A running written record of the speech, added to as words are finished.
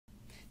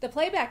The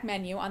playback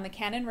menu on the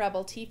Canon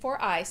Rebel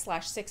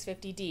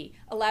T4i/650D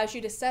allows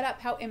you to set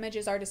up how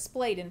images are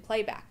displayed in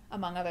playback,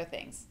 among other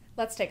things.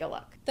 Let's take a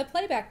look. The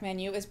playback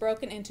menu is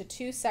broken into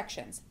two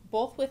sections,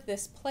 both with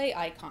this play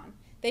icon.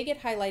 They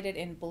get highlighted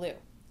in blue.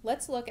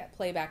 Let's look at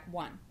playback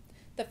 1.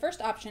 The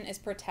first option is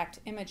protect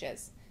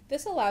images.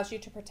 This allows you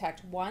to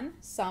protect one,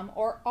 some,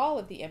 or all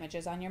of the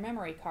images on your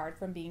memory card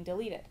from being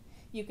deleted.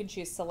 You can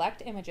choose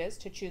select images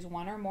to choose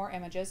one or more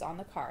images on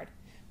the card.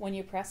 When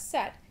you press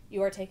set,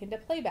 you are taken to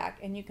playback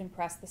and you can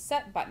press the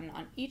set button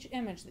on each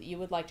image that you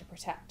would like to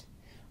protect.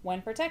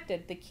 When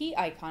protected, the key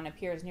icon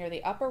appears near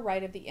the upper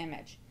right of the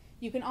image.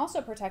 You can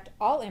also protect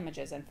all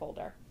images in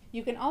folder.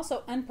 You can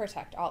also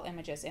unprotect all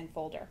images in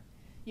folder.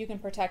 You can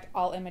protect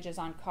all images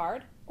on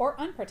card or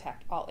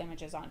unprotect all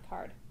images on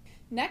card.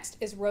 Next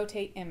is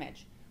rotate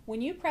image.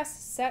 When you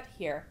press set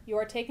here, you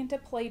are taken to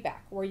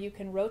playback where you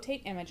can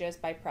rotate images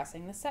by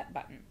pressing the set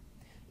button.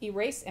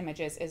 Erase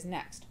images is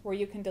next, where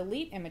you can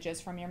delete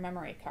images from your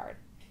memory card.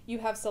 You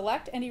have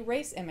select and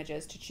erase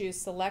images to choose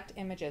select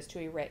images to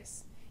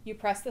erase. You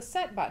press the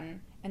set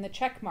button and the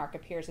check mark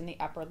appears in the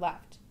upper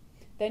left.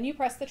 Then you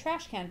press the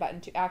trash can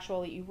button to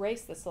actually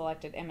erase the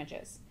selected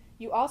images.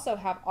 You also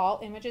have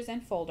all images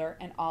in folder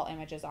and all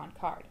images on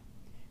card.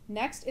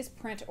 Next is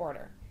print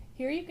order.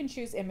 Here you can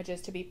choose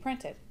images to be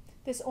printed.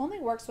 This only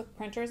works with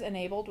printers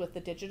enabled with the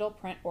Digital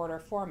Print Order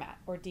Format,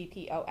 or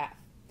DPOF.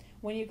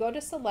 When you go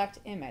to select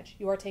image,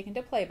 you are taken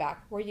to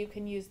playback where you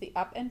can use the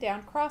up and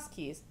down cross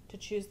keys to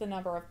choose the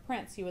number of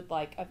prints you would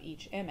like of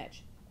each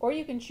image. Or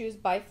you can choose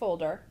by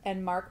folder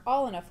and mark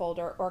all in a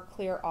folder or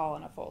clear all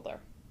in a folder.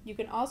 You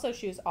can also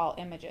choose all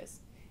images.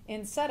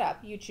 In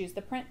setup, you choose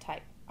the print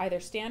type, either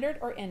standard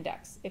or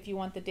index, if you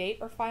want the date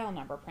or file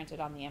number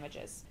printed on the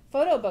images.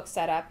 Photo book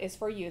setup is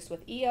for use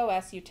with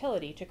EOS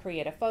utility to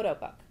create a photo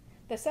book.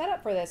 The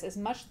setup for this is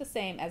much the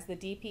same as the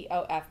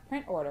DPOF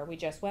print order we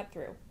just went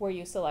through, where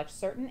you select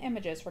certain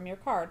images from your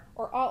card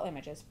or all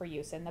images for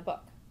use in the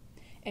book.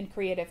 In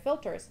creative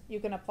filters,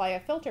 you can apply a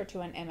filter to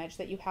an image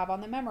that you have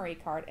on the memory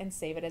card and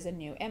save it as a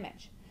new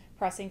image.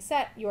 Pressing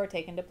set, you are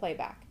taken to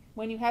playback.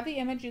 When you have the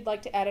image you'd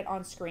like to edit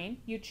on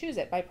screen, you choose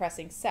it by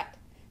pressing set.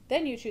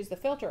 Then you choose the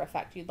filter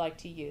effect you'd like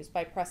to use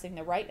by pressing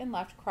the right and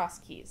left cross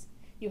keys.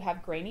 You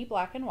have grainy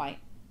black and white,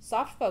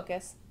 soft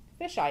focus,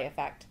 fisheye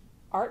effect,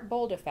 art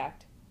bold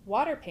effect,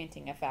 water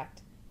painting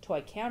effect,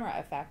 toy camera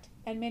effect,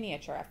 and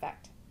miniature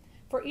effect.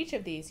 For each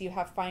of these, you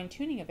have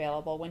fine-tuning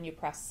available when you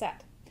press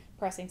set.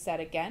 Pressing set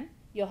again,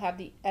 you'll have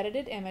the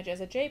edited image as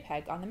a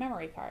JPEG on the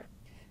memory card.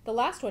 The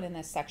last one in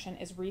this section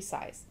is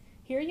resize.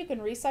 Here you can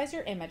resize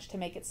your image to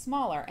make it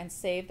smaller and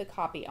save the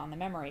copy on the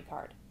memory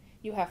card.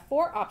 You have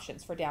 4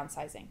 options for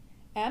downsizing: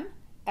 M,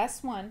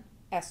 S1,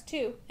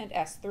 S2, and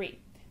S3.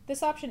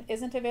 This option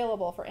isn't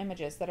available for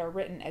images that are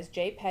written as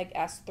JPEG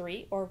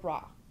S3 or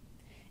RAW.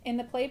 In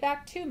the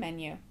Playback 2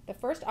 menu, the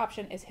first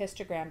option is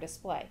histogram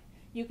display.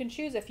 You can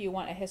choose if you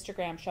want a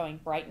histogram showing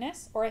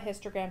brightness or a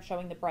histogram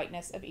showing the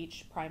brightness of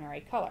each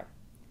primary color.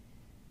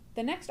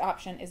 The next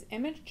option is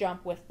image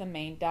jump with the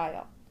main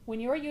dial. When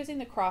you are using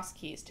the cross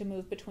keys to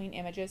move between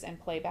images and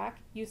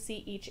playback, you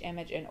see each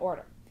image in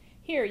order.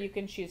 Here you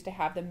can choose to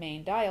have the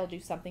main dial do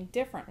something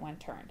different when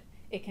turned.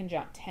 It can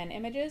jump 10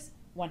 images,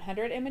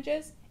 100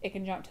 images, it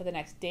can jump to the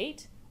next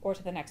date or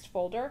to the next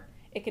folder,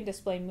 it can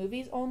display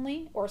movies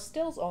only or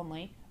stills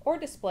only, or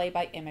display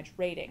by image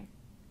rating.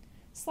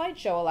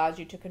 Slideshow allows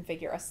you to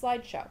configure a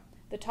slideshow.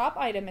 The top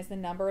item is the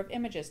number of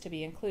images to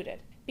be included.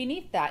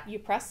 Beneath that, you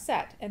press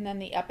set and then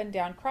the up and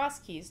down cross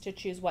keys to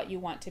choose what you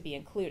want to be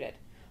included.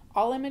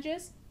 All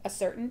images, a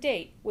certain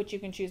date, which you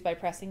can choose by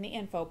pressing the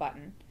info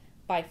button,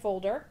 by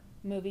folder,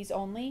 movies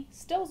only,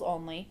 stills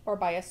only, or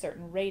by a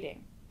certain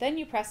rating. Then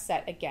you press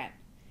set again.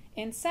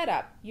 In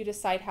setup, you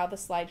decide how the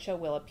slideshow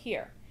will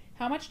appear.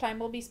 How much time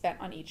will be spent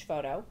on each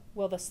photo?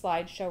 Will the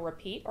slideshow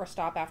repeat or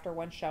stop after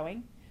one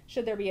showing?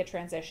 Should there be a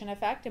transition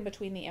effect in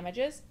between the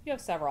images? You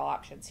have several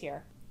options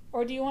here.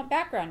 Or do you want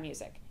background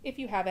music, if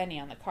you have any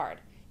on the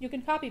card? You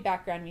can copy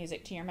background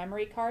music to your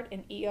memory card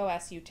in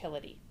EOS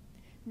utility.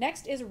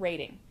 Next is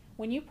rating.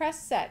 When you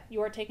press set,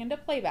 you are taken to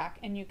playback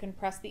and you can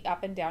press the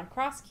up and down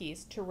cross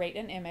keys to rate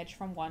an image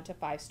from 1 to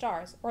 5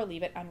 stars or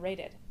leave it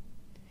unrated.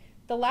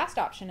 The last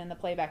option in the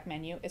playback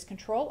menu is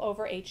control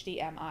over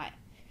HDMI.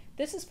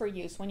 This is for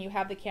use when you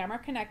have the camera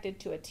connected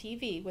to a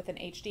TV with an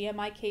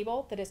HDMI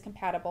cable that is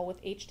compatible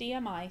with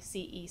HDMI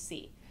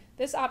CEC.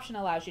 This option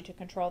allows you to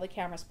control the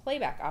camera's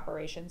playback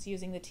operations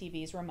using the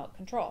TV's remote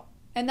control.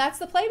 And that's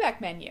the playback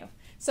menu.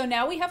 So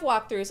now we have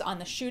walkthroughs on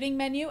the shooting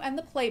menu and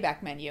the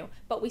playback menu,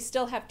 but we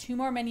still have 2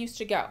 more menus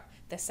to go,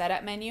 the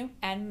setup menu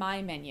and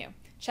my menu.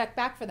 Check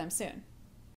back for them soon.